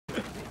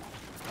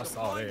I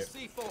saw that.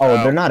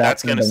 Oh, they're not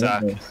That's actually gonna in the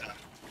suck. window.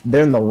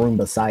 They're in the room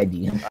beside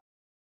you.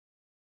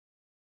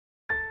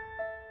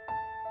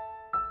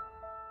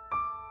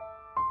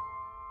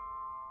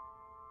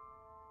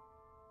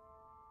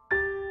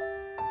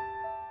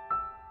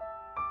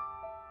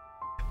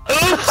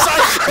 Oops!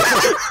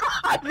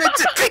 I meant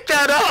to pick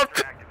that up!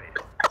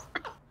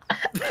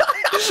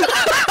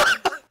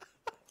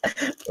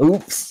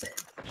 Oops.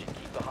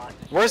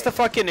 Where's the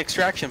fucking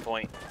extraction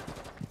point?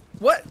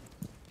 What?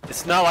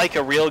 It's not like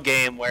a real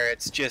game where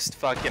it's just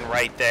fucking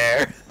right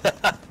there.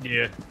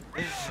 Yeah.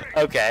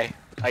 Okay,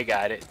 I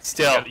got it.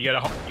 Still. You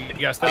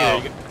gotta stay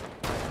there.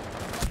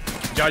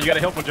 John, you gotta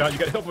help him, John. You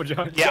gotta help him,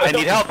 John. Yeah, I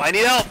need help. I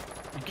need help.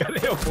 You gotta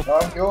help him.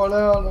 I'm going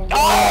out.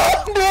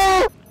 Oh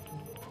no!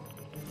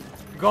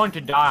 You're going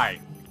to die.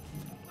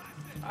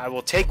 I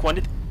will take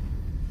one.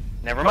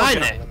 Never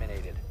mind that.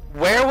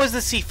 Where was the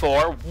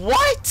C4?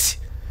 What?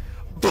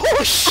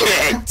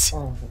 Bullshit!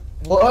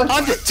 What?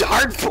 On the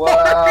dartboard.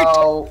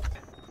 Wow.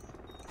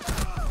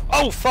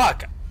 Oh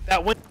fuck!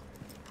 That went.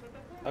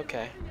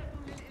 Okay.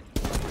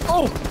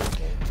 Oh!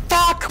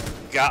 Fuck!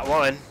 Got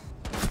one.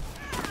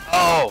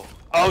 Oh.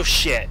 Oh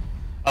shit.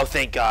 Oh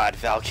thank God,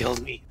 Val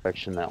killed me.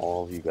 Direction that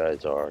all of you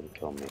guys are and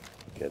kill me.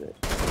 Get it.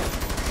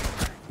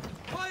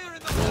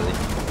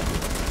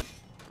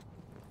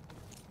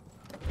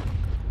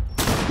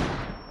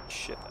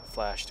 Shit, that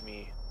flashed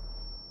me.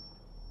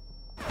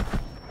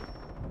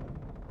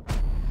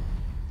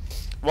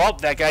 Well,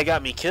 that guy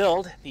got me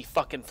killed. He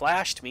fucking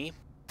flashed me.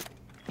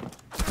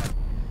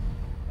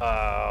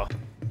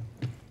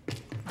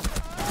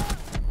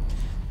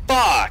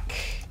 Fuck!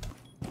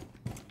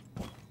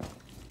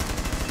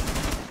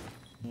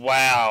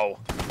 Wow.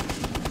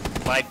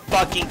 My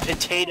fucking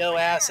potato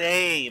ass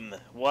aim.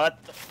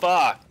 What the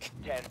fuck?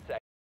 10 seconds.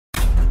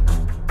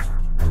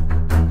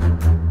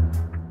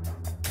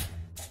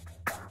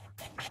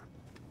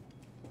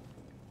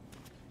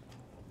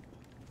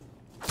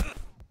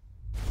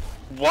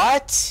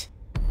 What?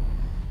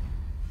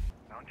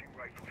 Mounting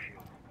rifle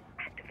shield.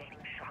 Activating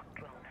shock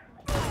drone.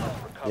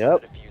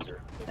 Yep.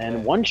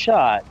 And one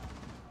shot.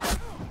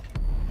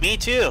 Me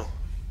too.